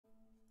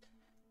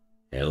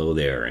Hello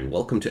there, and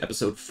welcome to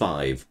episode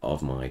 5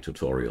 of my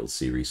tutorial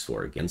series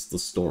for Against the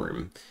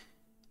Storm.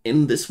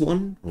 In this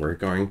one, we're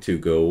going to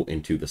go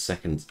into the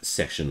second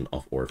session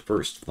of our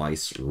first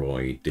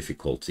Viceroy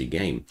difficulty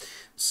game.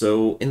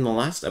 So, in the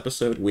last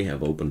episode, we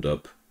have opened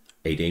up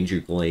a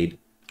Danger Glade,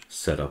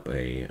 set up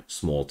a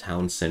small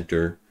town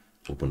center,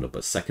 opened up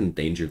a second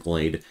Danger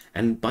Glade,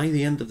 and by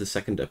the end of the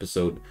second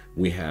episode,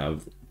 we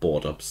have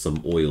bought up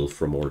some oil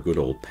from our good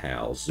old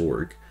pal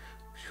Zorg,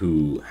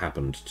 who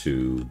happened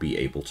to be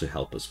able to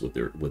help us with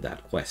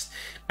that quest.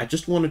 I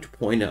just wanted to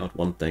point out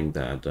one thing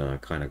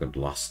that kind of got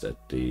lost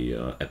at the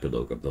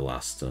epilogue of the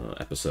last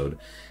episode.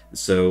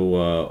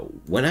 So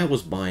when I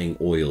was buying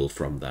oil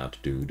from that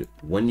dude,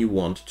 when you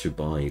want to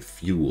buy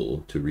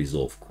fuel to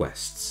resolve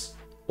quests,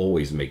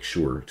 always make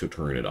sure to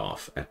turn it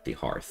off at the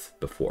hearth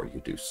before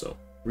you do so.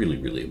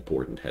 Really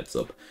important heads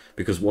up,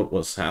 because what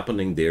was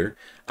happening there,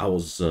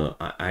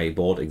 I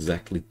bought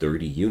exactly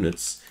 30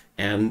 units,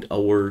 and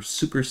our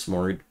super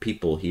smart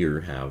people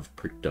here have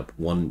picked up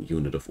 1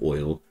 unit of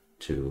oil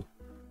to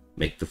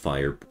make the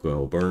fire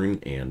go burn,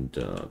 and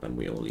then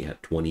we only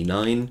had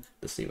 29.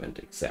 This event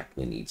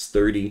exactly needs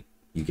 30.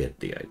 You get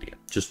the idea.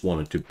 Just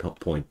wanted to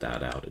point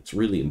that out. It's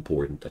really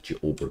important that you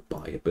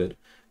overbuy a bit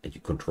and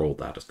you control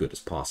that as good as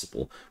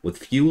possible. With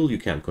fuel, you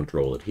can't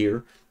control it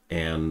here.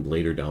 And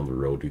later down the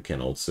road, you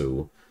can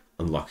also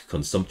unlock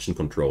consumption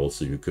control,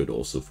 so you could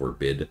also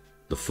forbid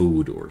the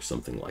food or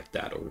something like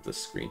that over the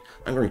screen.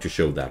 I'm going to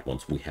show that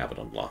once we have it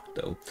unlocked,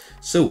 though.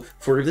 So,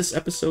 for this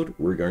episode,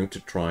 we're going to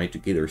try to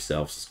get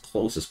ourselves as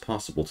close as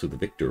possible to the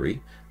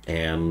victory,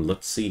 and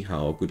let's see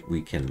how good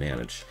we can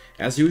manage.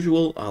 As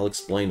usual, I'll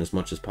explain as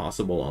much as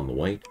possible on the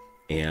way,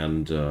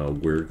 and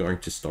we're going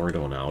to start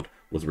on out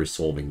with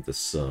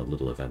this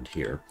little event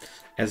here.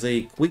 As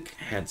a quick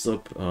heads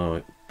up,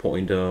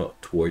 pointer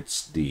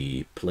towards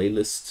the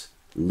playlist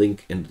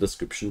link in the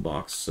description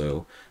box.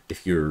 So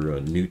if you're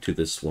new to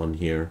this one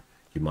here,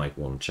 you might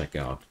want to check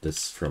out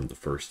this from the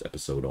first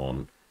episode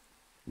on,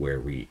 where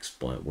we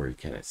explain, where you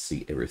can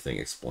see everything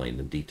explained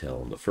in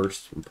detail in the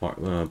first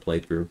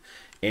playthrough,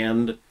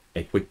 and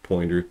a quick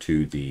pointer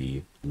to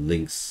the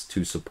links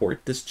to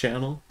support this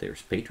channel.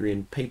 There's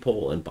Patreon,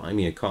 PayPal, and Buy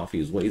Me a Coffee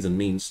as ways and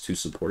means to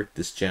support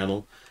this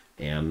channel.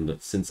 And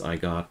since I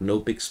got no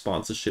big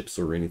sponsorships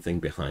or anything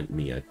behind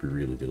me, I'd be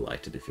really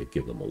delighted if you'd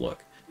give them a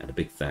look. And a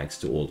big thanks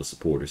to all the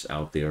supporters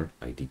out there.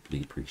 I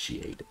deeply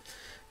appreciate it.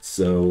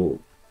 So,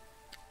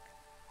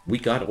 we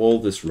got all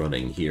this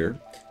running here.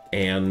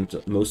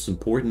 And most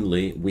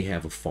importantly, we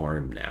have a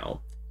farm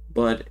now.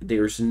 But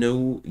there's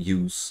no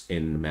use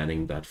in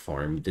manning that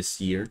farm this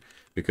year,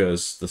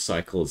 because the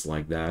cycle is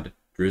like that.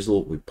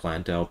 Drizzle, we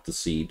plant out the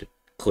seed.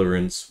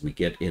 Clearance, we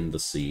get in the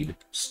seed.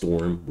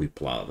 Storm, we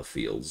plow the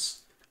fields.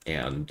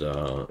 And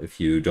if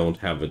you don't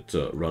have it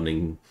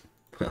running,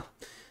 well,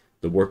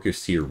 the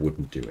workers here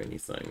wouldn't do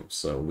anything.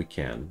 So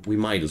we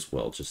might as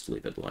well just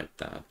leave it like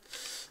that.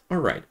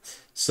 Alright,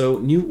 so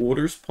new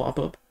orders pop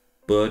up,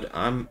 but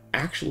I'm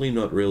actually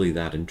not really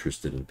that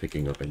interested in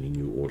picking up any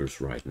new orders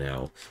right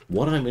now.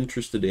 What I'm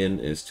interested in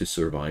is to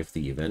survive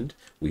the event.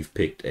 We've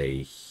picked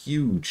a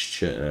huge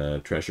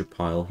treasure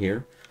pile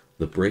here.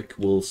 The brick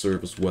will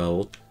serve as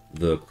well.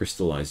 The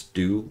crystallized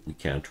dew, we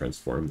can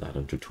transform that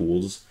into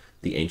tools.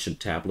 The ancient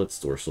tablets,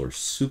 those are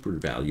super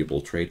valuable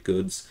trade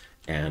goods,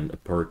 and a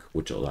perk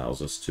which allows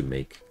us to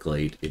make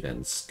Glade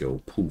events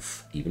go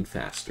poof even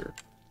faster.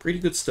 Pretty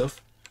good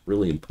stuff,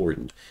 really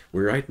important.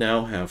 We right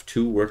now have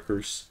 2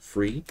 workers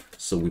free,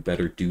 so we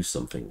better do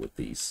something with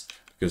these,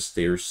 because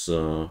there's,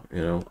 you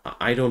know,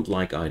 I don't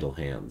like idle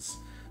hands.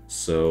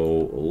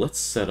 So let's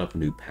set up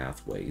new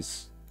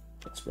pathways.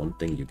 That's one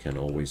thing you can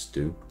always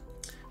do.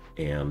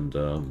 And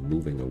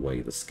moving away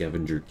the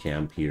scavenger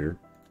camp here,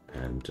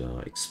 and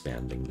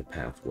expanding the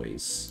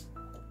pathways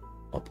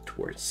up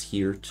towards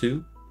here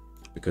too,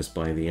 because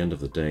by the end of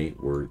the day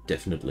we're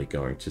definitely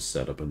going to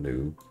set up a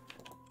new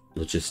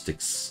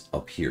logistics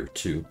up here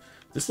too.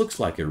 This looks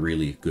like a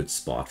really good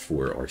spot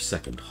for our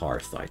second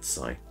hearth, I'd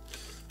say.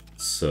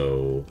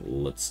 So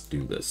let's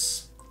do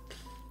this.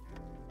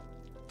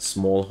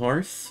 Small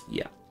hearth,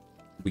 yeah,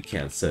 we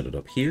can set it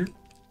up here,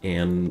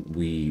 and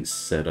we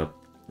set up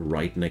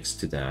right next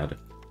to that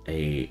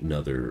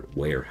another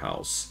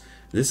warehouse.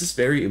 This is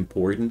very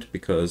important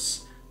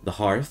because the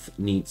hearth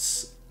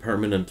needs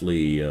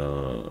permanently,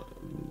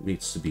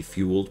 needs to be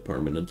fueled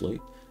permanently,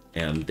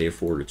 and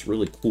therefore it's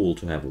really cool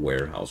to have a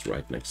warehouse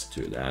right next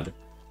to that.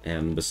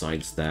 And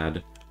besides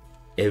that,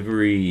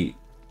 every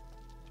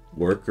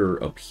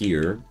worker up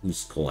here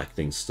who's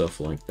collecting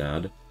stuff like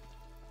that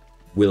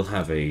will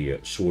have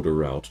a shorter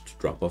route to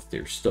drop off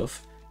their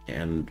stuff,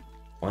 and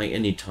by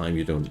any time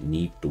you don't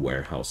need the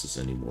warehouses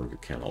anymore, you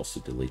can also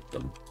delete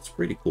them. It's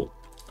pretty cool.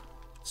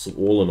 So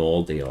all in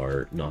all, they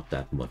are not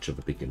that much of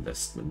a big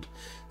investment.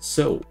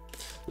 So,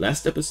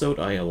 last episode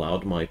I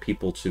allowed my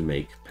people to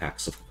make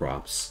packs of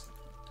crops.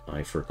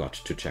 I forgot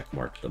to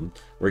checkmark them.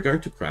 We're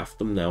going to craft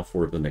them now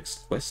for the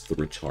next quest, the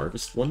Rich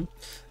Harvest one.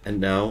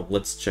 And now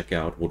let's check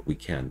out what we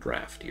can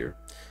draft here.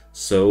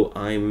 So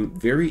I'm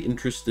very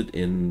interested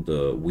in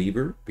the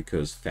Weaver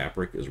because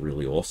fabric is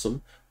really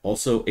awesome.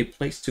 Also, a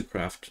place to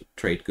craft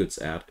trade goods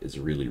at is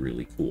really,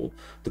 really cool.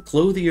 The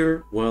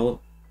Clothier,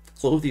 well,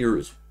 Clothier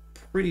is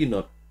pretty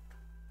not...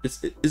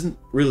 it isn't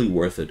really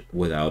worth it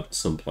without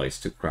some place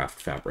to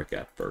craft fabric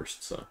at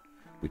first, so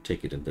we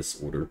take it in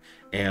this order.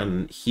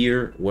 And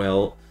here,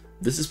 well,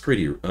 this is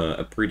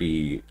a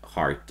pretty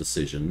hard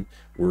decision.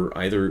 We're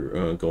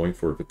either going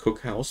for the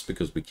cookhouse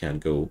because we can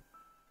go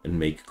and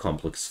make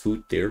complex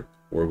food there,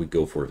 or we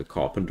go for the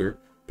carpenter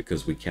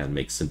because we can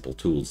make simple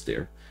tools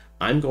there.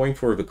 I'm going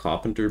for the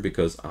carpenter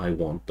because I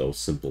want those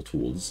simple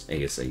tools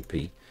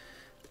ASAP.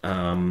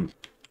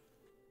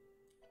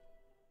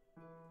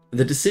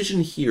 The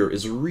decision here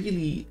is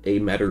really a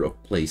matter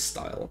of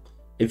playstyle.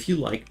 If you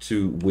like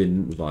to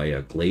win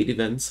via Glade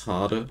events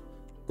harder,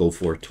 go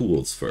for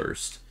tools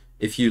first.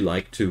 If you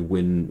like to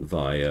win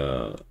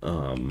via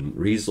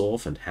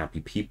Resolve and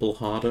Happy People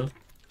harder,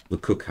 the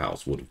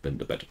cookhouse would have been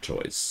the better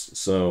choice.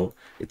 So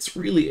it's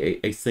really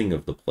a thing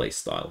of the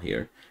playstyle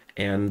here.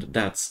 And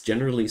that's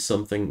generally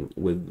something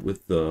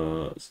with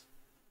the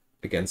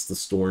Against the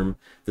Storm.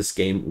 This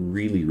game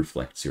really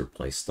reflects your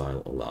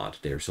playstyle a lot.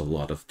 There's a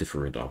lot of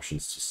different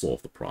options to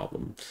solve the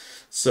problem.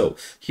 So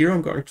here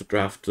I'm going to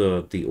draft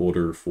the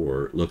order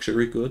for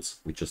luxury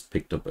goods. We just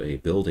picked up a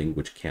building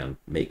which can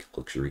make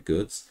luxury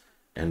goods,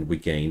 and we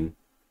gain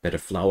better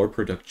flour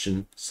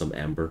production, some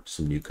amber,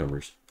 some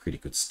newcomers, pretty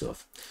good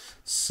stuff.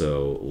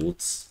 So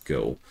let's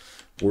go.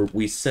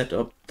 We set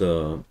up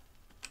the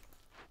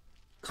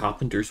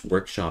carpenter's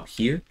workshop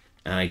here,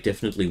 and I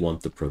definitely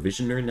want the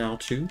provisioner now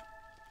too.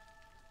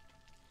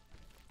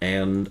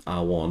 And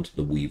I want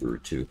the weaver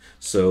too.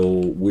 So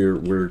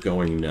we're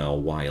going now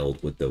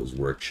wild with those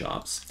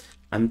workshops.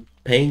 I'm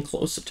paying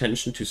close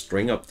attention to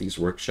string up these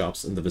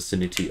workshops in the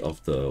vicinity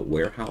of the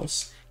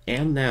warehouse.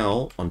 And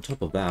now, on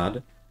top of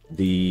that,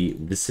 the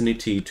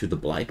vicinity to the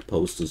Blight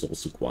Post is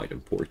also quite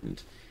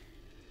important.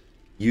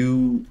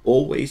 You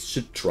always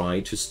should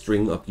try to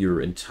string up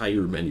your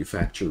entire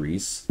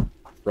manufactories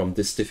from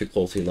this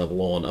difficulty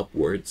level on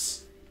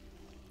upwards,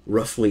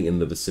 roughly in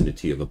the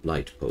vicinity of a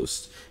Blight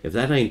Post. If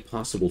that ain't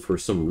possible for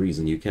some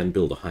reason, you can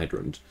build a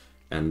hydrant,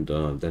 and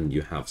then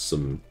you have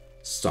some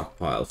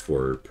stockpile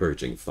for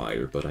purging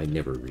fire, but I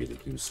never really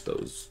used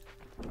those.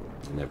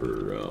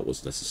 Never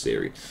was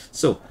necessary.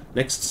 So,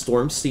 next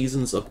storm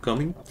season's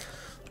upcoming.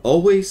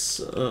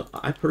 Always,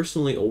 I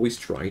personally always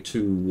try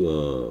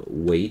to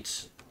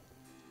wait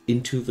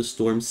into the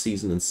storm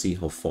season and see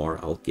how far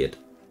I'll get.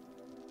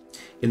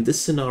 In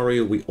this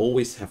scenario, we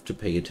always have to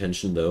pay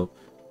attention, though,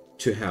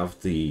 to have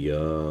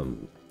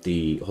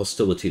the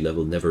hostility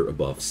level never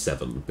above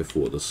 7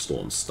 before the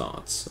storm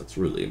starts. That's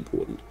really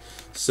important.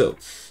 So,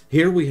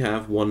 here we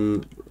have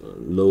one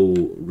low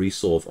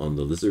resolve on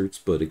the lizards,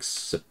 but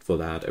except for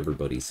that,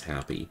 everybody's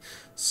happy.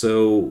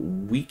 So,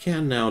 we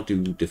can now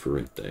do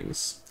different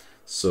things.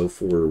 So,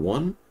 for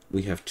one,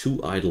 we have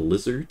 2 idle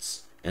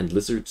lizards, and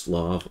lizards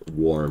love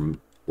warm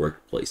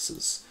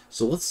workplaces.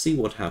 So let's see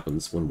what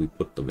happens when we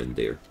put them in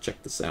there.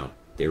 Check this out.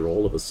 They're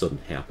all of a sudden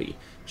happy.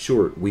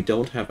 Sure, we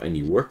don't have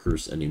any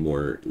workers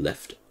anymore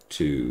left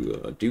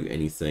to do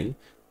anything,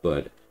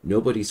 but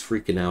nobody's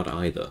freaking out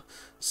either.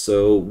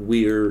 So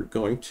we're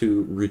going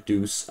to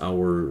reduce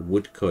our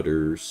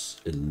woodcutters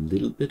a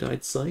little bit,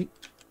 I'd say.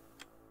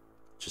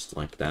 Just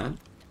like that.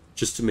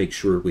 Just to make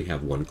sure we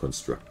have one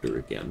constructor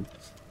again.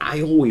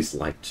 I always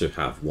like to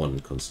have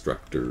one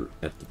constructor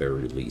at the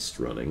very least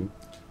running.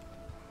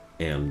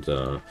 And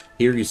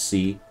here you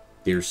see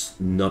there's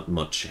not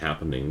much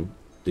happening.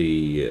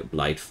 The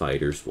Blight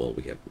Fighters, well,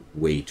 we have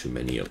way too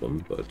many of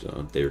them,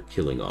 but they're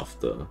killing off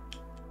the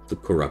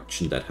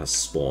corruption that has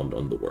spawned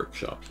on the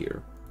workshop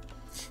here.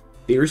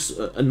 There's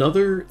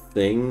another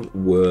thing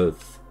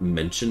worth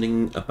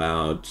mentioning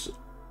about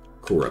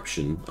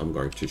corruption. I'm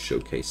going to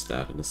showcase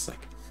that in a sec.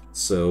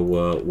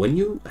 So when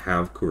you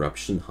have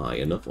corruption high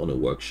enough on a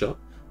workshop,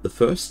 the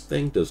first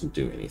thing doesn't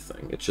do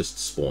anything, it just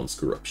spawns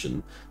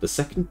corruption. The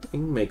second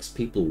thing makes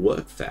people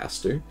work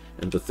faster,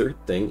 and the third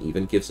thing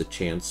even gives a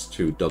chance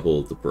to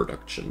double the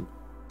production.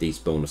 These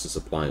bonuses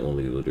apply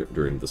only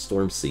during the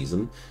storm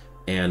season,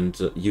 and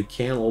you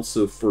can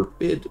also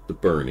forbid the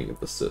burning of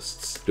the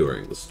cysts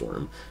during the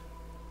storm.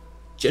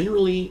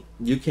 Generally,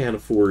 you can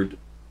afford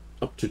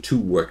up to 2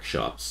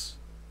 workshops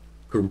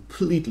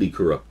completely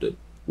corrupted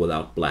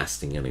without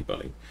blasting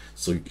anybody.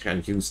 So you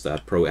can use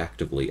that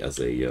proactively as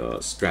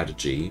a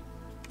strategy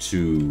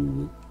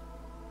to,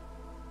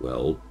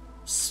 well,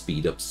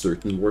 speed up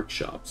certain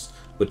workshops.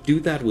 But do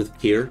that with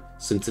care,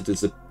 since it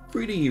is a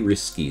pretty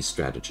risky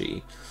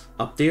strategy.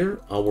 Up there,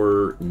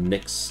 our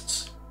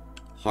next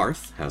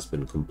hearth has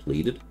been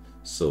completed,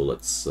 so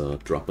let's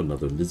drop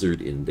another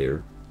lizard in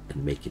there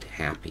and make it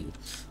happy.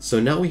 So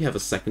now we have a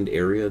second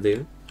area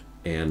there,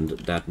 and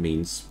that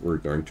means we're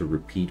going to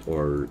repeat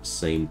our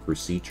same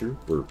procedure.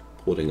 We're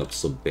putting up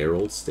some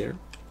barrels there.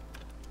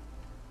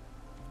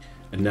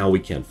 And now we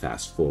can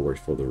fast forward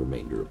for the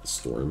remainder of the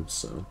storm,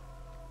 so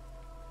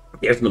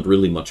there's not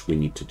really much we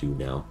need to do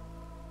now,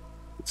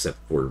 except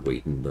for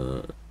waiting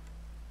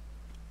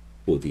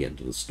for the end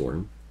of the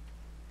storm.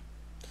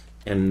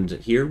 And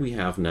here we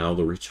have now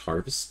the rich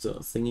harvest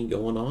thingy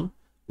going on.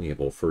 We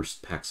have our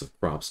first packs of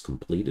crops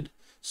completed.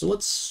 So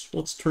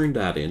let's turn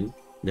that in.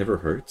 Never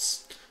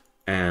hurts.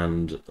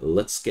 And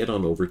let's get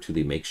on over to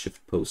the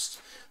makeshift post.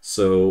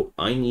 So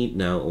I need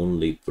now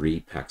only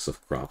 3 packs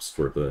of crops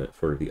for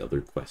the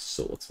other quests.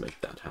 So let's make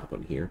that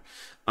happen here.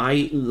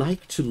 I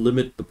like to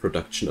limit the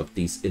production of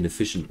these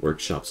inefficient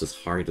workshops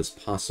as hard as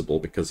possible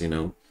because, you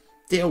know,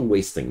 they are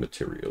wasting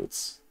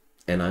materials.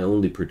 And I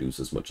only produce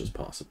as much as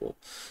possible.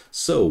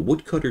 So,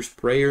 Woodcutter's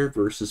Prayer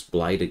versus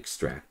Blight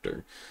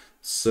Extractor.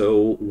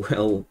 So,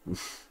 well,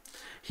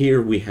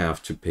 here we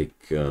have to pick...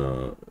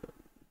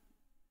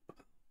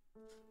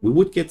 we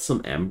would get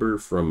some amber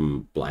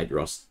from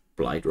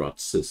Blightrot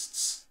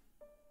cysts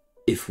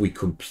if we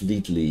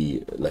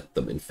completely let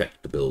them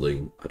infect the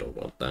building. I don't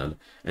want that.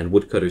 And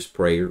Woodcutter's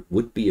Prayer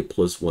would be a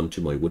 +1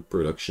 to my wood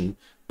production,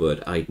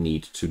 but I'd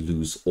need to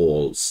lose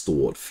all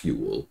stored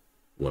fuel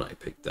when I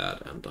pick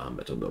that, and I'm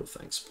at a no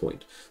thanks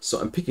point.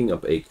 So I'm picking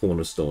up a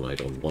cornerstone I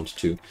don't want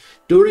to.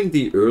 During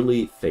the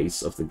early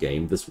phase of the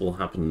game, this will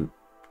happen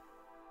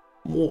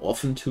more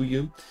often to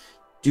you,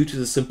 due to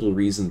the simple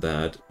reason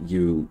that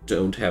you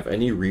don't have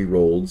any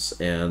rerolls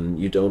and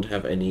you don't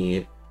have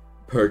any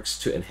perks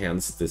to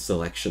enhance the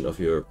selection of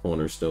your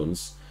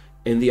cornerstones.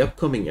 In the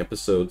upcoming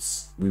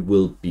episodes, we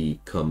will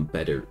become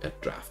better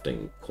at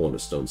drafting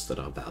cornerstones that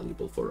are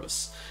valuable for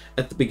us.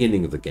 At the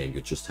beginning of the game,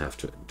 you just have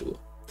to endure.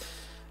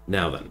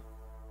 Now then,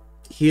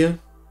 here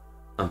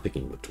I'm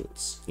picking the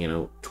tools. You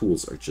know,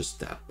 tools are just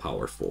that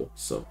powerful,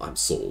 so I'm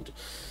sold.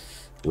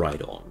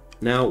 Right on.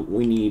 Now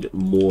we need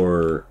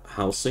more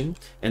housing,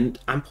 and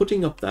I'm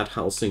putting up that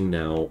housing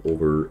now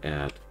over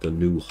at the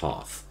new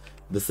hearth.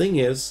 The thing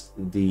is,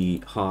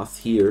 the hearth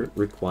here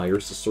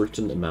requires a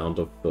certain amount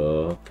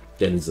of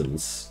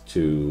denizens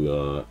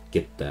to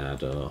get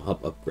that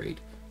hub upgrade.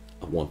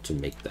 I want to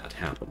make that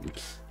happen.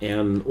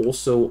 And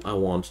also I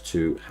want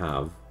to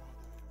have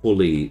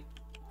fully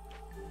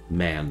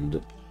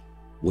manned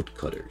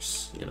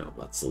woodcutters. You know,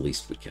 that's the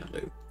least we can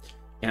do.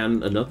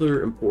 And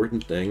another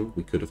important thing,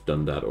 we could have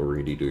done that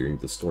already during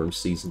the storm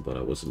season, but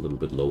I was a little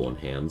bit low on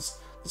hands.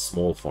 The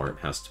small farm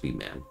has to be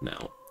manned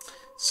now.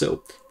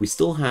 So we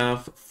still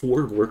have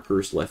 4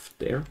 workers left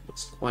there.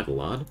 That's quite a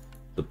lot.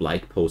 The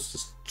blight post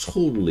is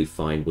totally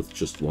fine with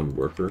just 1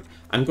 worker.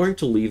 I'm going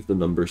to leave the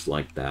numbers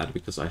like that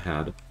because I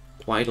had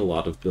quite a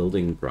lot of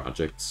building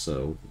projects,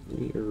 so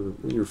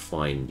we're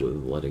fine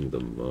with letting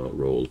them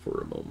roll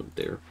for a moment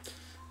there.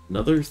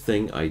 Another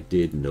thing I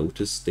did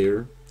notice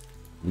there,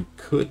 we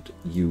could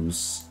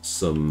use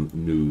some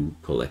new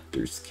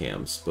collector's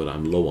camps, but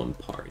I'm low on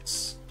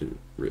parts to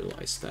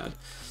realize that.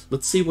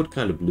 Let's see what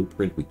kind of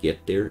blueprint we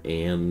get there,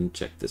 and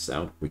check this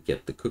out. We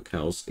get the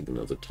cookhouse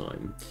another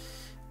time.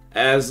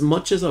 As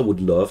much as I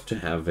would love to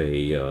have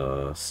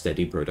a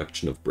steady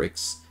production of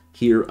bricks,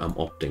 here I'm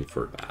opting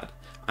for that.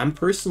 I'm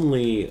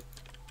personally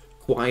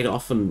quite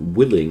often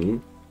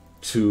willing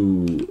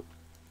to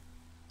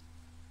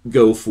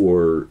go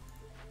for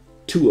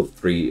 2 of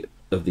 3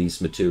 of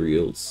these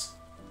materials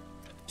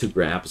to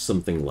grab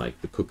something like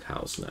the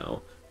cookhouse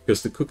now,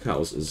 because the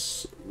cookhouse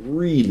is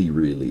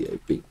really a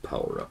big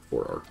power-up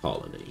for our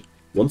colony.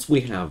 Once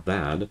we have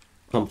that,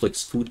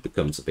 complex food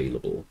becomes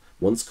available.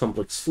 Once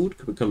complex food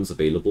becomes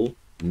available,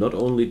 not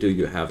only do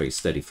you have a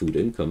steady food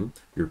income,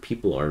 your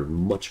people are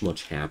much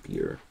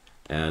happier.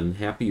 And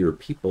happier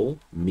people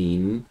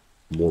mean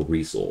more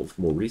resolve.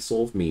 More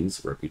resolve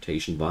means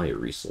reputation via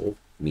resolve,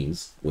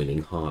 means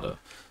winning harder.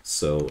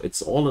 So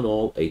it's all in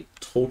all a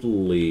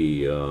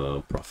totally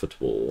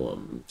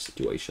profitable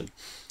situation.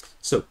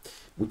 So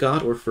we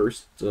got our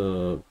first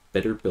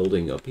better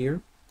building up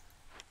here,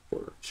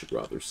 or I should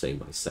rather say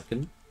my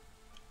second.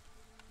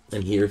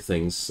 And here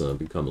things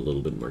become a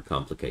little bit more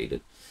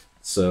complicated.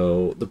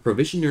 So the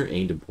provisioner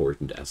ain't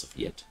important as of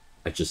yet.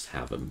 I just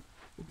have him.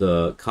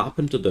 The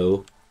carpenter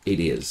though, it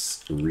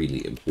is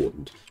really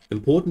important.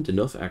 Important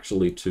enough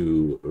actually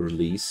to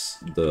release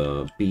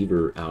the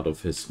beaver out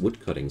of his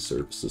woodcutting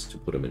services to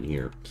put him in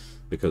here,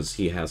 because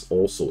he has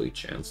also a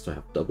chance to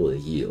have double the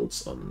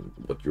yields on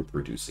what you're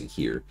producing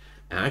here.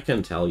 And I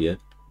can tell you,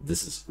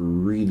 this is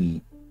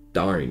really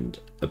darned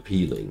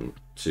appealing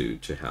to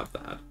have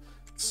that.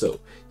 So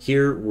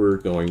here we're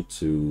going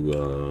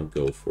to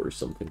go for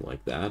something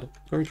like that. I'm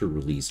going to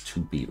release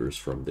 2 beavers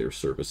from their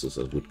services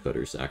as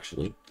woodcutters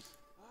actually.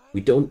 We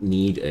don't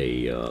need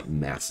a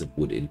massive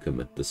wood income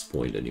at this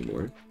point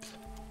anymore.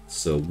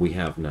 So we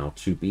have now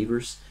 2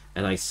 beavers,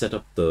 and I set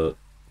up the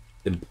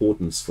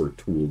importance for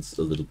tools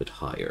a little bit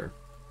higher.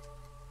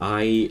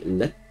 I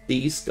let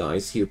these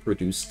guys here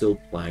produce steel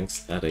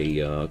planks at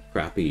a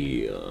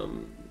crappy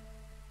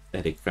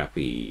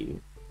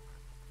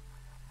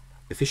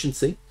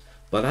efficiency,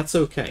 but that's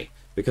okay,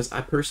 because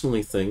I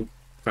personally think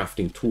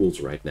crafting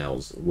tools right now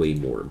is way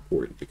more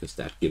important, because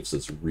that gives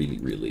us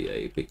really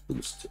a big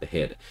boost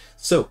ahead.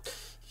 So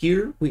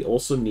here we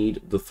also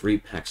need the 3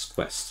 packs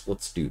quest.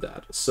 Let's do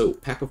that. So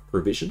pack of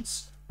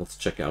provisions. Let's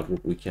check out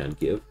what we can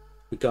give.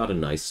 We got a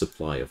nice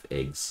supply of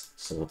eggs,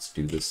 so let's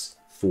do this.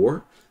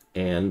 4.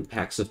 And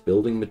packs of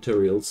building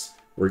materials,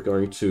 we're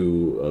going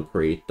to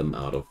create them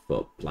out of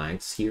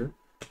planks here,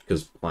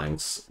 because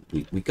planks,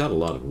 we got a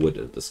lot of wood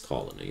in this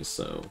colony,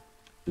 so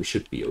we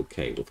should be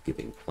okay with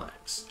giving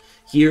planks.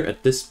 Here,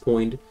 at this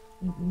point,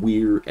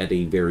 we're at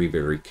a very,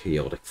 very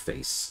chaotic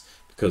phase,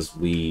 because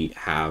we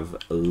have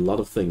a lot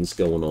of things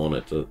going on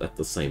at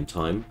the same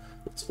time.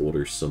 Let's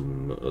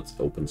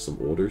open some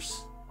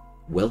orders.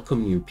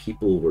 Welcome new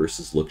people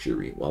versus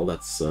luxury. Well,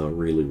 that's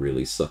really,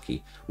 really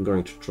sucky. I'm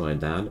going to try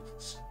that.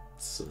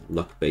 It's a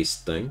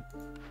luck-based thing.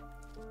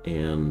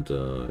 And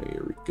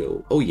here we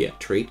go. Oh yeah,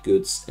 trade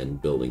goods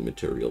and building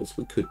materials.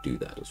 We could do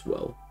that as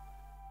well.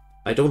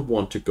 I don't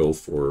want to go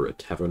for a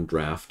tavern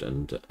draft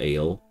and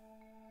ale.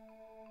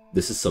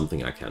 This is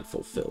something I can't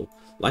fulfill.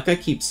 Like I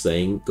keep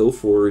saying, go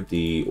for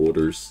the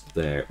orders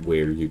there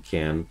where you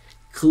can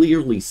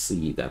clearly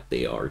see that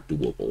they are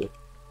doable.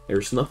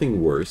 There's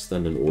nothing worse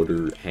than an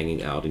order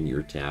hanging out in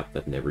your tab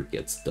that never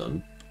gets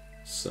done.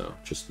 So,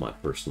 just my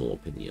personal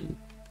opinion.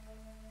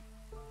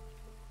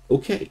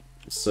 Okay,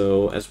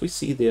 so as we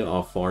see there,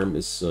 our farm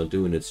is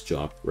doing its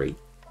job great.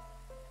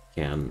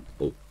 Can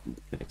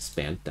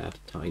expand that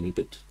a tiny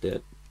bit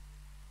there.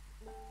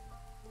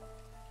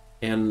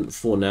 And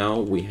for now,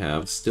 we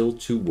have still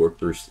 2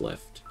 workers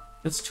left.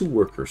 That's 2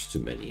 workers too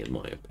many, in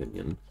my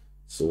opinion.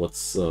 So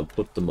let's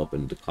put them up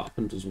in the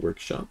carpenter's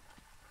workshop.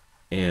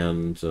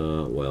 And,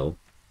 well,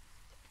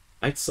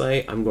 I'd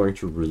say I'm going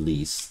to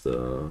release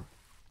the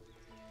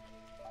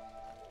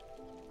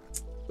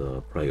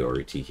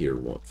priority here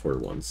for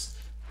once.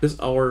 Because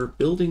our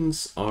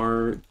buildings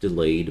are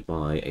delayed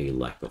by a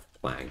lack of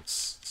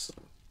planks. So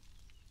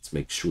let's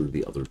make sure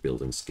the other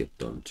buildings get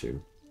done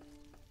too.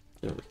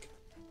 There we go.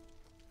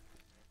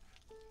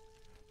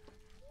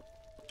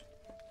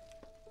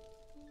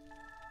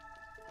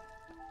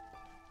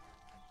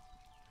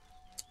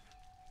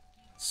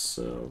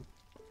 So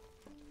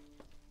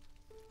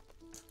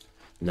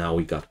now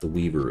we got the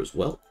weaver as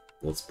well.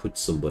 Let's put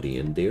somebody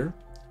in there.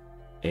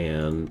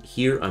 And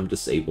here I'm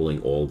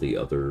disabling all the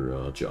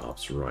other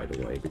jobs right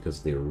away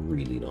because they're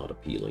really not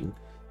appealing.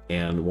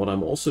 And what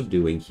I'm also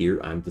doing here,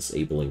 I'm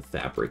disabling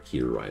fabric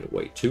here right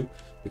away too,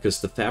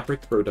 because the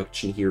fabric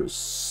production here is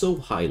so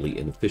highly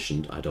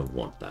inefficient. I don't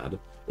want that.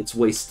 It's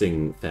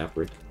wasting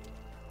fabric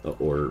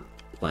or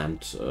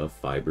plant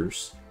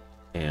fibers,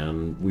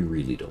 and we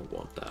really don't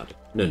want that.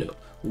 No,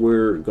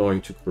 we're going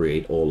to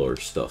create all our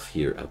stuff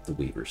here at the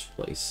weaver's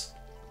place.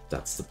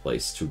 That's the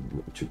place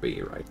to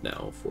be right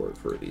now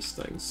for these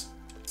things.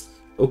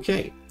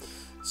 Okay,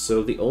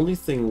 so the only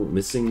thing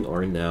missing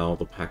are now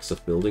the packs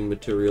of building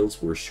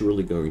materials. We're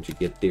surely going to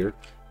get there.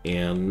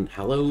 And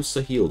hello,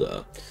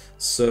 Sahilda.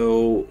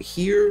 So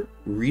here,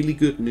 really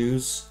good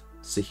news.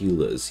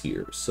 Sahilda is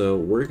here. So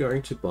we're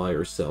going to buy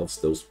ourselves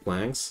those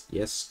planks.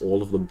 Yes,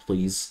 all of them,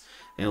 please.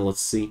 And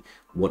let's see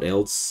what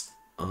else.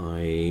 I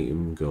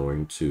am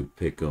going to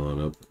pick on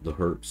up the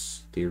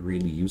herbs. They're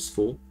really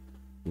useful.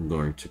 I'm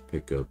going to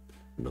pick up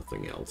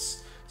nothing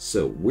else.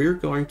 So we're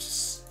going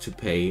to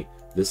pay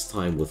this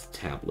time with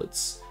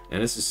tablets.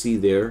 And as you see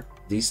there,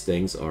 these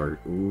things are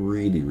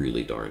really,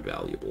 really darn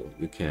valuable.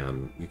 You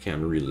can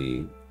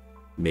really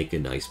make a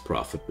nice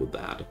profit with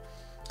that.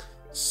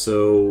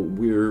 So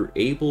we're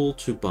able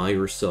to buy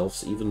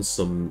ourselves even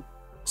some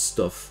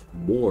stuff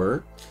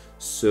more.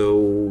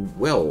 So,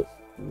 well,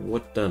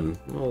 what then?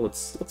 Well,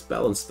 let's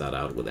balance that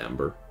out with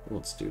Amber.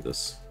 Let's do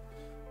this.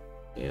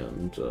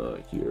 And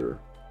here,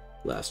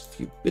 last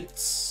few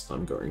bits,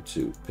 I'm going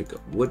to pick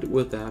up wood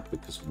with that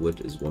because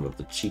wood is one of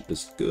the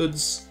cheapest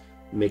goods,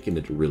 making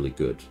it a really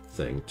good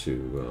thing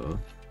to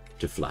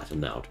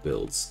flatten out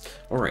builds.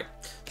 All right,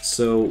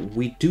 so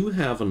we do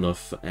have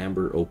enough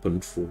amber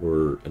open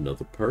for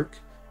another perk,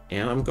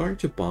 and I'm going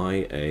to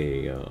buy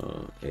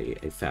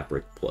a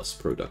fabric plus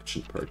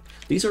production perk.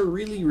 These are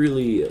really,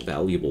 really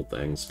valuable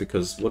things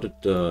because what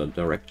it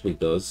directly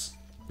does,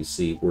 you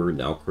see, we're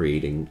now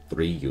creating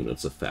 3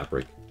 units of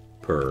fabric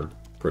per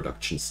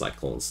production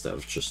cycle instead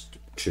of just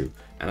 2,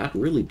 and that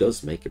really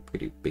does make a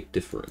pretty big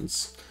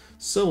difference.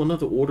 So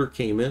another order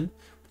came in.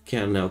 We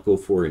can now go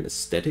for an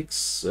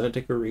aesthetics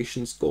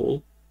decorations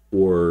goal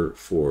or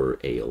for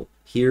ale.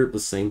 Here the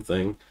same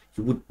thing.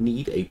 You would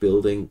need a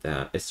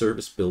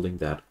service building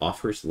that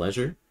offers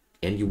leisure,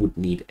 and you would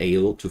need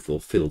ale to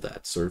fulfill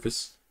that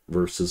service,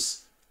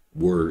 versus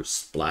we're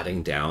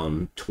splatting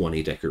down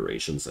 20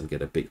 decorations and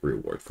get a big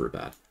reward for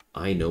that.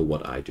 I know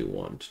what I do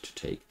want to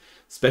take,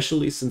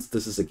 especially since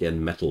this is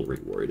again metal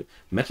reward.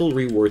 Metal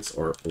rewards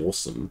are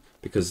awesome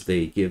because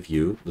they give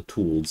you the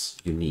tools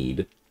you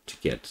need to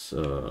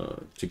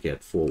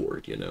get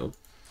forward, you know.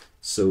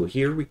 So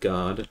here we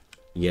got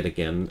yet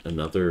again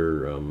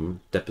another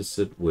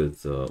deposit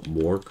with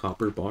more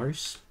copper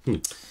bars.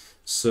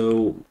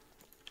 So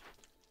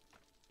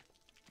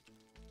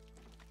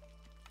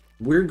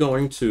we're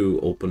going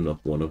to open up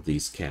one of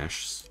these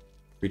caches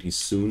pretty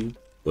soon,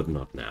 but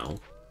not now.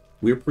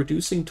 We're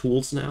producing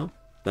tools now.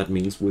 That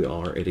means we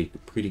are at a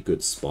pretty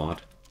good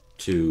spot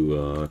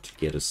to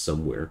get us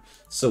somewhere.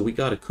 So we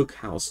got a cook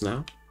house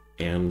now,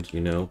 and you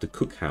know the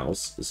cook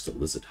house is the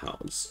lizard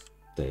house.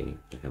 they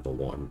have a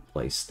one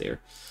place there.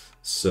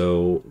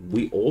 So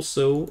we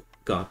also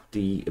got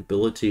the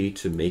ability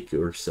to make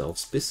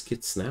ourselves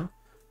biscuits now.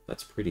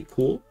 That's pretty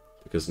cool,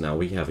 because now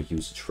we have a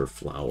usage for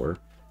flour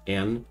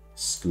and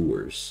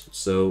skewers.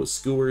 So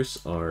skewers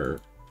are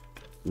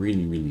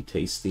really, really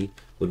tasty,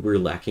 but we're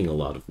lacking a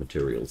lot of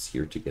materials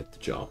here to get the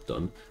job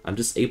done. I'm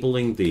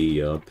disabling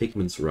the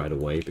pigments right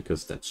away,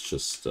 because that's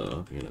just,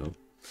 you know,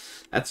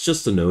 that's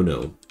just a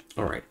no-no.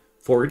 Alright,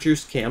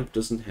 Foragers Camp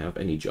doesn't have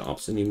any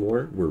jobs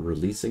anymore. We're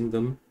releasing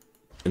them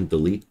and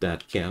delete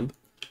that camp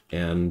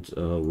and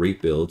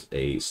rebuild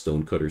a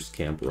Stonecutters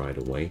Camp right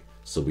away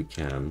so we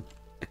can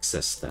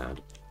access that.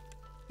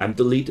 I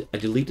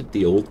deleted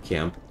the old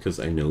camp because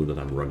I know that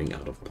I'm running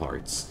out of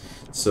parts.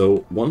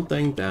 So one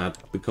thing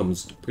that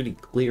becomes pretty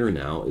clear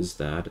now is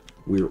that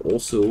we're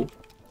also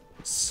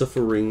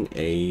suffering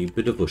a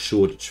bit of a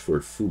shortage for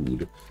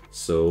food.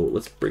 So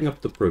let's bring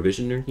up the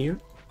provisioner here.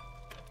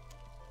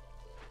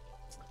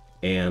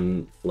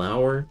 And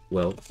flour,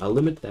 well, I'll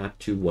limit that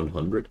to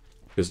 100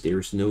 because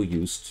there's no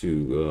use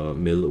to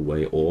mill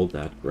away all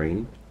that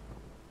grain.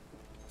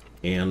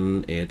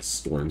 And it's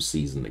storm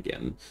season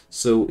again.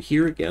 So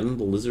here again,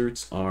 the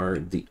lizards are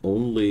the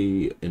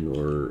only in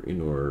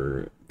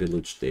our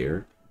village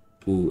there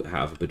who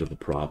have a bit of a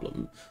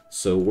problem.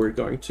 So we're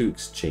going to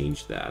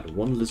exchange that.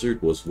 One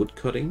lizard was wood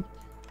cutting,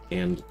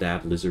 and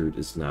that lizard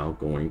is now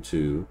going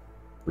to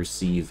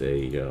receive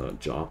a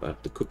job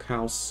at the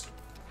cookhouse.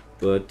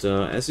 But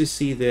as you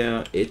see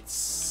there, it's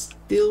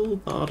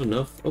still not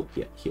enough. Oh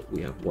yeah, here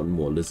we have one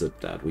more lizard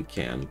that we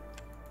can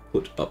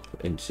put up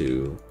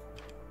into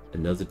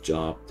another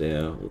job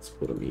there. Let's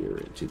put him here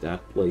into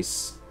that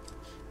place.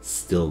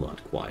 Still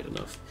not quite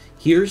enough.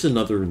 Here's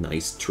another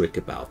nice trick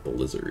about the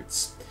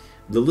lizards.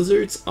 The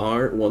lizards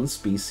are one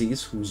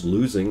species who's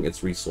losing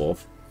its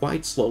resolve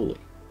quite slowly.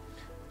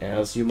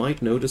 As you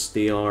might notice,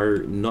 they are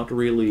not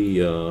really...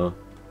 the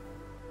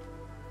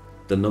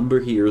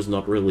number here is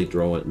not really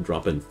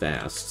dropping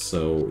fast,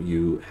 so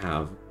you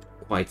have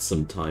quite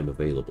some time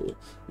available.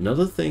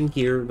 Another thing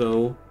here,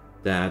 though,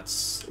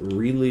 that's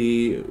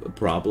really a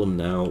problem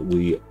now.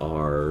 We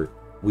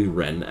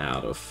ran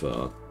out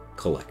of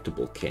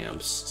collectible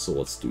camps, so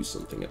let's do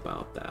something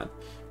about that.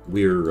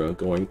 We're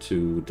going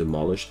to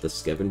demolish the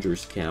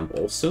scavengers camp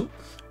also,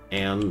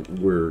 and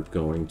we're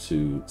going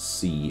to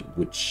see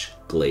which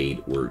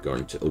glade we're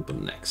going to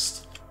open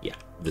next. Yeah,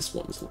 this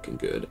one's looking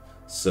good.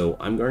 So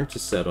I'm going to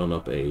set on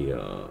up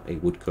a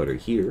woodcutter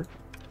here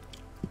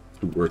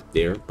to work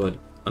there, but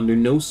under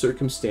no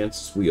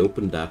circumstances we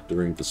open that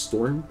during the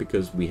storm,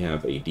 because we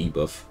have a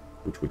debuff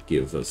which would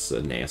give us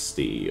a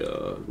nasty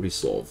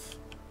resolve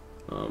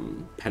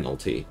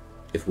penalty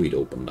if we'd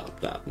opened up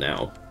that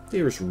now.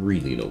 There's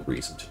really no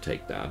reason to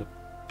take that.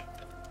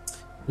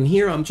 And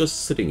here I'm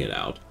just sitting it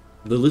out.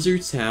 The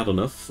lizards had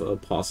enough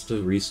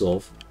positive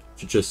resolve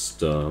to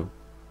just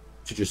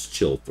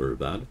chill through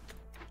that.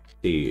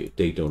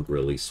 They don't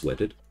really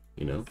sweat it,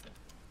 you know.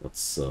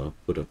 Let's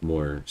put up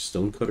more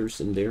stonecutters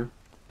in there.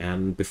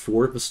 And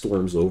before the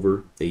storm's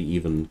over, they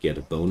even get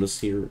a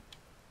bonus here.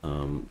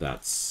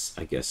 That's,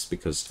 I guess,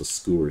 because the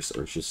skewers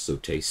are just so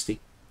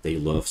tasty. They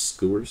love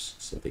skewers,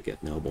 so they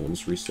get now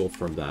bonus resolve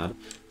from that.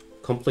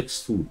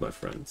 Complex food, my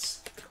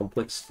friends.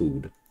 Complex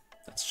food.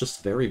 That's just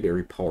a very,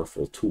 very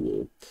powerful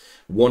tool.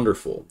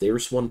 Wonderful.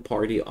 There's one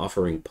party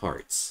offering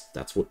parts.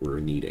 That's what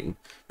we're needing,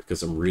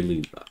 because I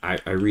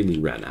really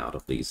ran out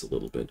of these a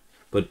little bit.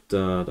 But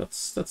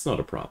that's not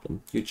a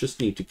problem. You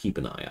just need to keep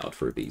an eye out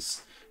for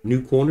these.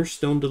 New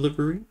cornerstone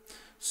delivery.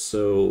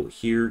 So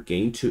here,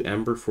 gain 2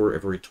 amber for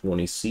every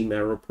 20 sea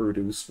marrow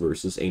produced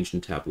versus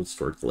ancient tablets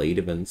for glade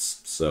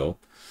events. So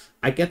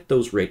I get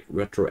those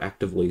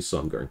retroactively, so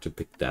I'm going to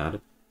pick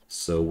that.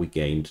 So we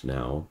gained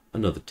now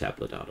another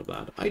tablet out of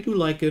that. I do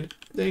like it.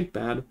 It ain't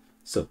bad.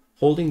 So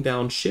holding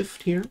down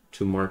shift here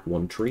to mark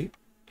one tree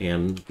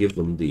and give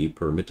them the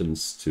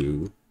permittance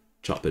to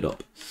chop it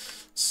up.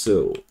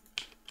 So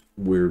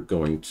we're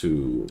going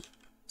to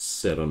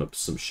set on up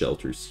some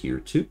shelters here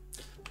too.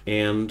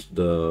 And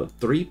the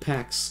 3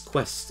 packs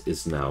quest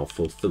is now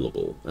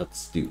fulfillable.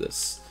 Let's do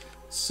this.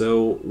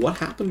 So what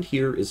happened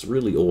here is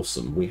really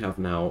awesome. We have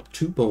now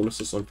 2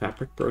 bonuses on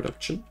fabric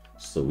production.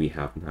 So we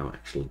have now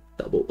actually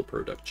double the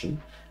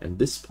production. And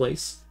this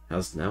place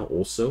has now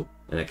also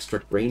an extra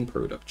grain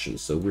production.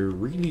 So we're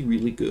really,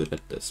 really good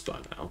at this by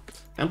now.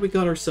 And we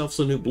got ourselves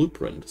a new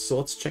blueprint. So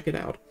let's check it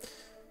out.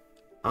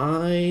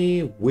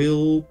 I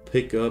will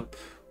pick up,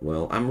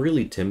 well, I'm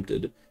really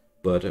tempted,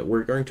 but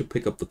we're going to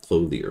pick up the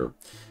clothier.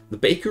 The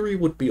bakery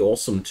would be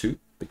awesome too,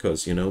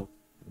 because, you know,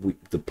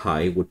 the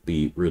pie would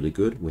be really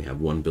good. We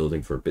have 1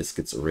 building for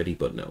biscuits already,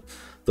 but no.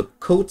 The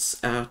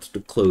coats at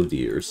the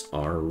clothiers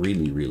are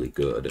really, really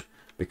good,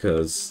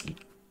 because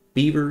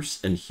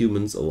beavers and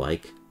humans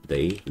alike,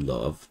 they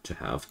love to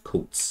have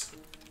coats,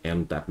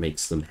 and that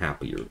makes them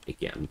happier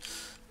again.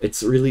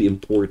 It's really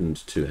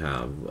important to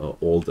have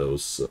all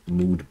those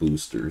mood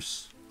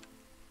boosters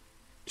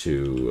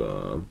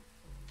to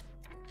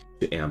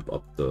amp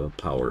up the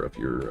power of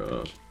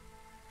your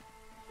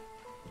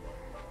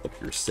of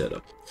your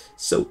setup.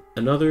 So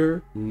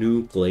another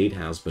new glade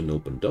has been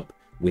opened up.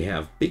 We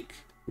have big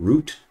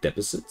root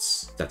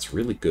deposits. That's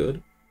really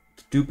good.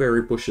 The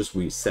dewberry bushes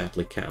we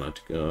sadly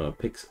cannot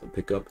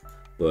pick up,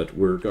 but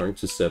we're going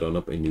to set on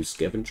up a new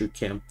scavenger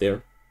camp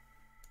there.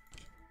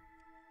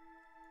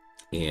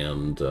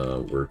 And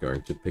we're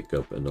going to pick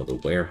up another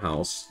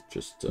warehouse.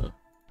 Just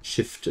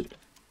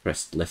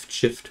press left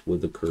shift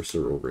with the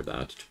cursor over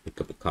that to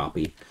pick up a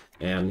copy.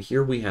 And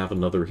here we have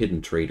another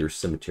hidden trader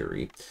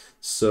cemetery.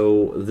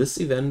 So this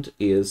event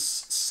is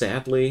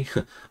sadly,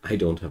 I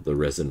don't have the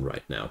resin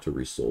right now to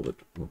resolve it.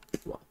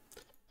 Well,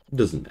 it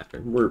doesn't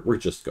matter. We're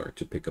just going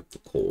to pick up the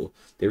coal.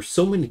 There's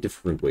so many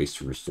different ways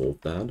to resolve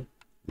that.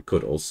 We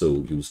could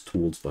also use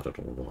tools, but I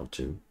don't want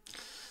to.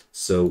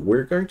 So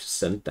we're going to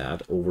send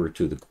that over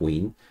to the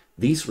queen.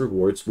 These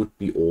rewards would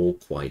be all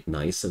quite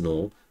nice and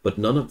all, but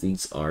none of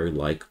these are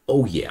like,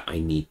 oh yeah, I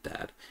need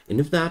that.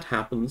 And if that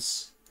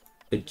happens,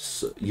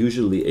 it's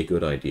usually a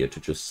good idea to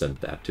just send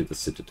that to the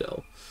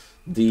citadel.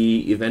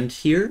 The event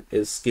here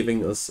is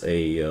giving us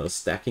a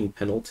stacking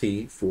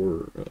penalty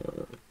for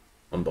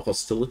on the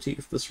hostility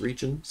of this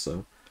region,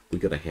 so we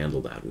gotta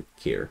handle that with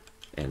care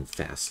and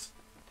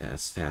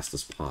as fast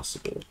as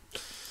possible.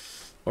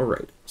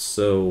 Alright,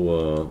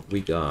 so we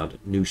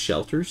got new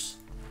shelters.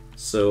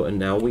 So, and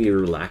now we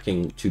are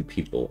lacking 2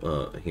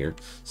 people here.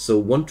 So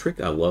one trick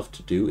I love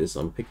to do is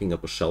I'm picking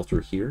up a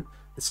shelter here.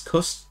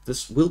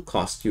 This will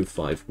cost you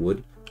 5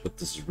 wood, but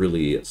this is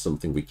really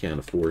something we can't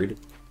afford.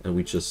 And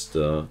we just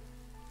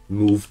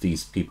move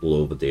these people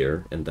over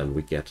there, and then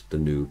we get the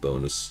new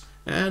bonus.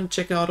 And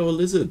check out our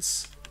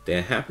lizards.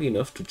 They're happy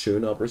enough to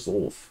churn our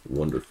resolve.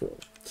 Wonderful.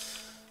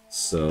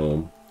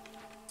 So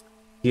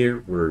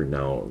here we're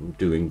now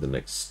doing the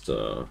next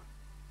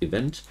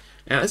event.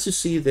 As you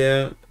see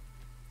there,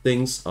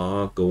 things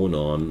are going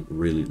on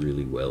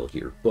really well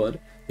here.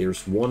 But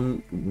there's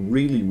one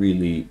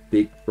really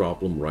big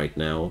problem right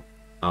now.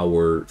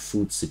 Our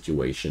food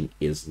situation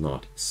is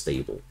not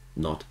stable.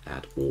 Not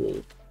at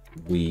all.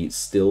 We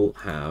still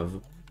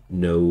have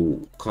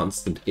no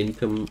constant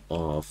income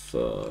of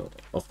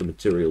the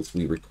materials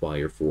we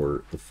require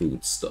for the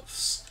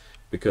foodstuffs.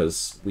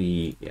 Because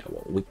we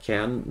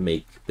can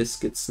make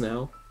biscuits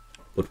now,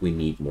 but we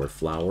need more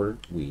flour.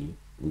 We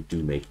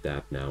do make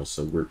that now,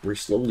 so we're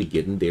slowly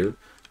getting there.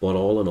 But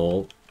all in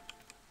all,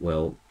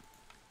 well,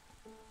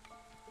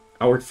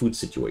 our food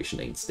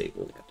situation ain't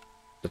stable yet.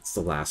 That's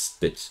the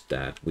last bit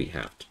that we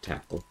have to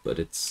tackle, but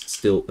it's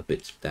still a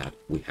bit that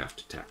we have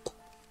to tackle,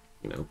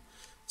 you know.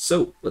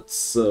 So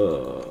let's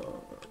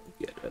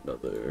get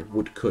another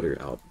woodcutter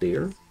out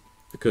there.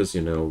 Because,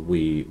 you know,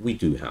 we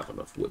do have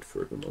enough wood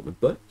for the moment.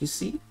 But, you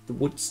see, the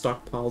wood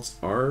stockpiles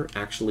are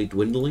actually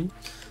dwindling.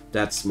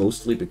 That's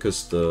mostly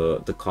because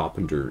the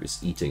carpenter is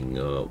eating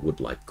wood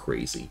like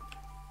crazy.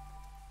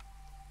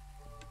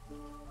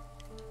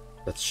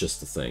 That's just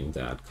the thing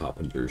that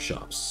carpenter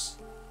shops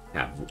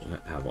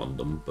have on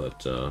them,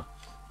 but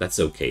that's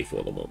okay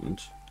for the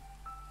moment.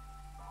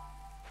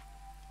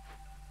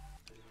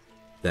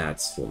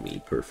 That's, for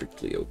me,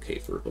 perfectly okay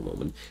for the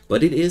moment.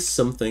 But it is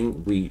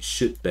something we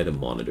should better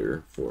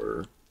monitor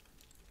for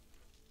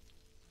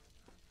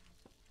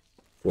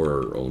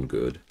our own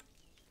good.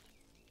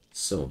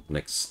 So,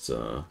 next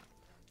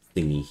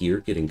thingy here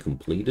getting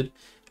completed.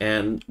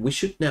 And we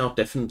should now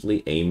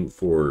definitely aim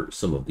for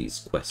some of these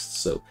quests.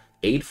 So,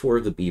 aid for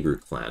the Beaver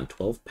Clan,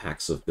 12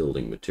 packs of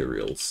building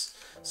materials.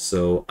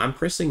 So, I'm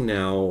pressing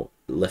now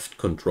left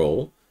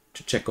control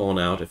to check on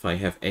out if I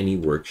have any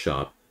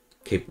workshop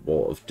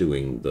capable of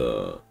doing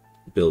the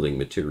building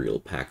material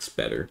packs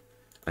better.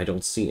 I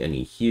don't see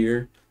any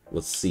here.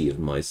 Let's see if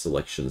my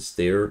selection's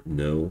there.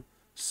 No.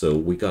 So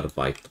we gotta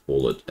bite the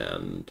bullet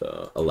and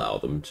allow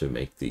them to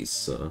make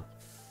these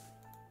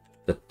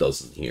that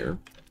dozen here.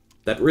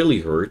 That really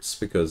hurts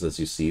because, as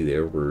you see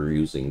there, we're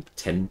using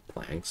 10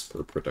 planks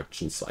per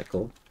production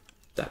cycle.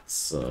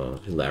 That's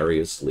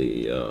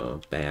hilariously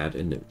bad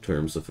in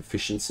terms of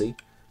efficiency,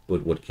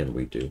 but what can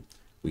we do?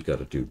 We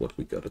gotta do what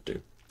we gotta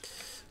do.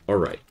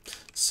 Alright,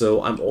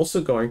 so I'm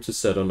also going to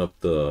set on up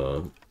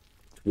the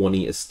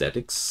 20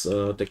 aesthetics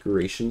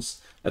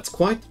decorations. That's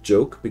quite a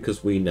joke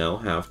because we now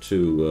have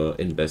to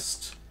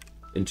invest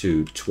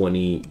into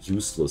 20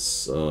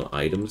 useless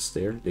items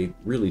there. They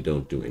really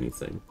don't do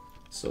anything.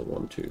 So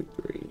 1, 2,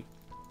 3,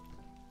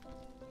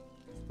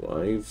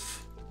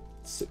 5,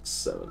 6,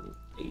 7,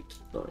 8,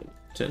 9,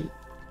 10.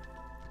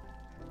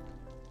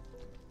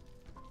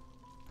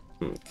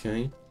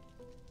 Okay.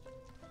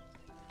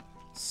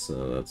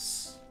 So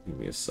that's... give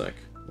me a sec.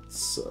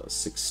 It's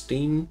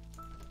 16.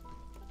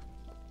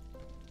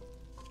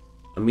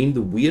 I mean,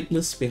 the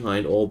weirdness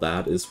behind all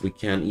that is we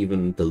can't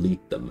even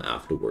delete them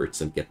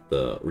afterwards and get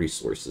the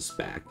resources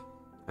back.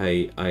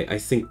 I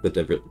think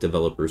the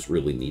developers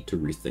really need to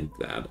rethink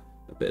that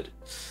a bit.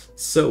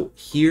 So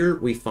here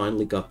we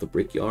finally got the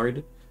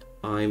brickyard.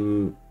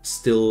 I'm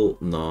still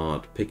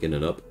not picking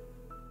it up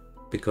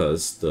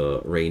because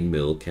the rain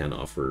mill can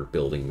offer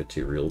building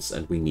materials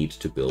and we need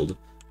to build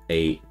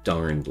a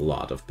darned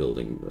lot of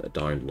building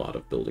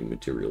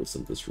materials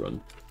in this run.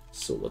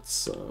 So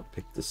let's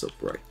pick this up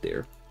right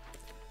there.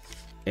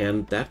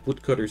 And that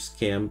woodcutter's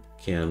camp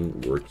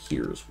can work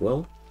here as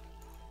well.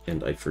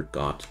 And I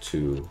forgot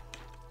to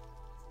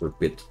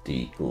forbid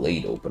the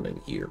glade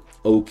opening here.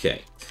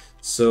 Okay,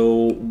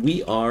 so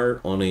we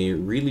are on a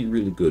really,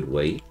 really good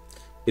way.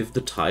 If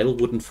the title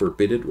wouldn't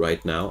forbid it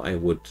right now, I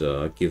would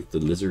give the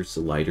lizards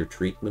a lighter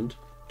treatment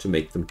to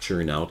make them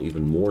churn out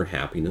even more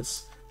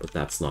happiness. But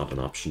that's not an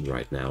option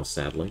right now,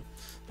 sadly.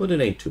 But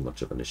it ain't too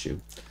much of an issue.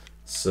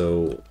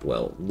 So,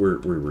 well, we're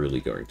really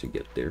going to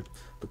get there.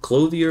 The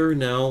clothier,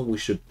 now, we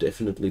should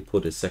definitely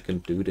put a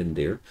second dude in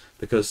there,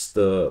 because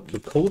the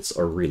coats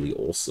are really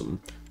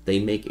awesome. They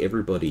make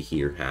everybody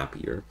here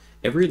happier.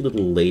 Every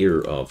little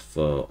layer of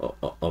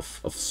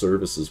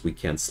services we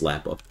can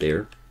slap up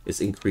there is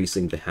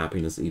increasing the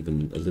happiness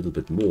even a little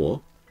bit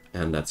more,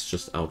 and that's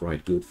just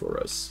outright good for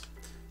us.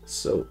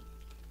 So,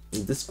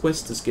 this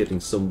quest is getting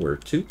somewhere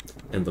too,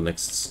 and the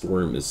next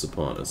storm is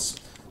upon us.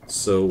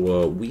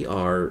 So we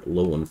are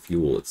low on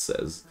fuel, it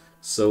says.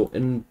 So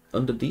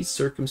under these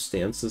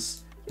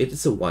circumstances, it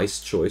is a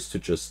wise choice to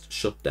just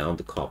shut down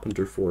the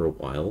carpenter for a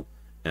while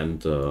and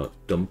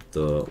dump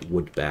the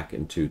wood back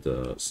into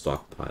the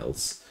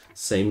stockpiles.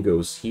 Same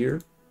goes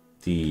here.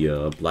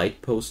 The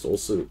blight post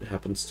also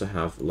happens to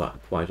have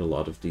quite a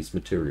lot of these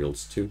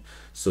materials too,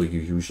 so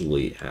you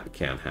usually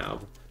can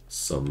have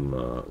some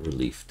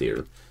relief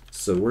there.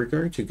 So we're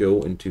going to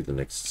go into the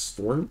next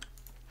storm.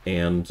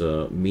 And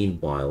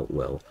meanwhile,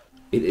 well,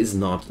 it is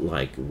not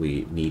like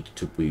we need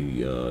to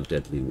be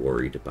deadly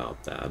worried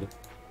about that.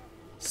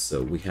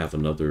 So we have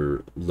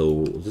another low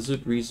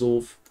lizard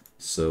resolve.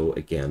 So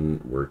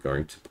again, we're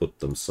going to put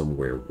them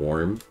somewhere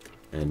warm.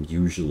 And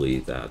usually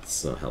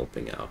that's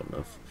helping out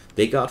enough.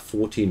 They got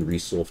 14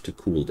 resolve to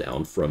cool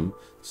down from.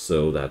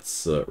 So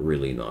that's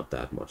really not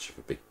that much of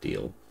a big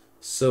deal.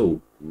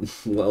 So,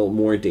 well,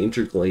 more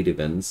Danger Glade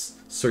events,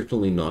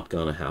 certainly not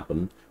gonna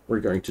happen. We're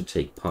going to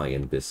take pie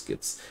and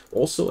biscuits.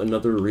 Also,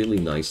 another really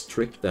nice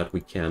trick that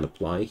we can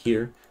apply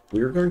here.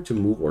 We're going to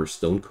move our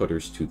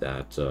stonecutters to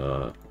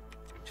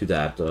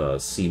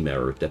that sea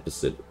marrow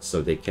deposit,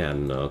 so they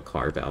can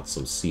carve out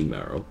some sea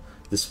marrow.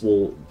 This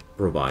will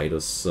provide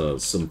us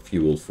some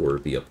fuel for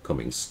the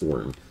upcoming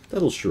storm.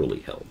 That'll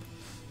surely help.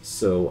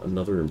 So,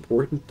 another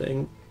important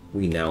thing.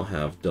 We now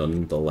have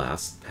done the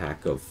last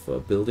pack of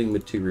building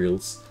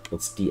materials.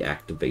 Let's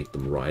deactivate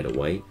them right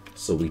away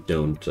so we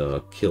don't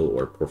kill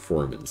our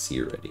performance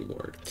here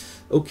anymore.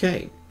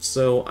 Okay,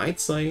 so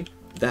I'd say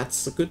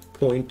that's a good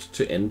point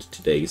to end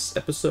today's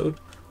episode.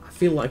 I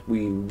feel like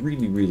we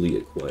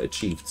really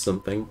achieved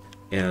something,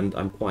 and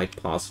I'm quite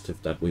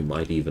positive that we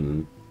might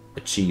even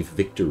achieve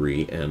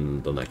victory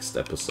in the next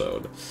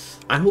episode.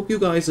 I hope you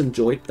guys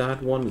enjoyed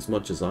that one as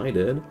much as I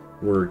did.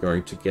 We're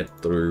going to get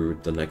through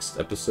the next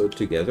episode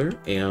together,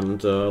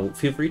 and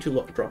feel free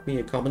to drop me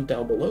a comment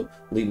down below,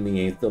 leave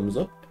me a thumbs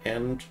up,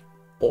 and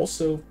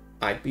also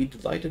I'd be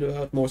delighted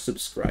about more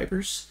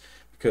subscribers,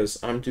 because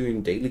I'm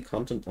doing daily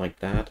content like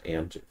that,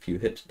 and if you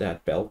hit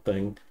that bell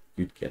thing,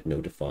 you'd get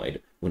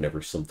notified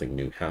whenever something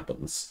new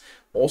happens.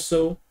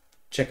 Also,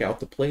 check out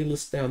the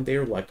playlist down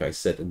there. Like I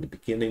said in the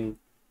beginning,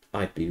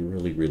 I'd be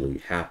really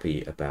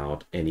happy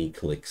about any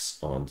clicks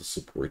on the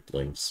support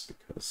links,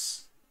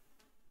 because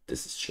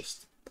this is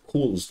just the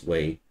coolest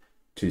way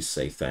to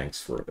say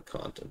thanks for the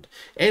content.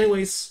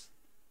 Anyways,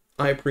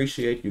 I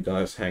appreciate you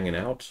guys hanging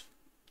out.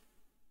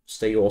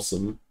 Stay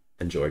awesome,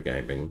 enjoy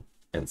gaming,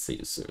 and see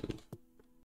you soon.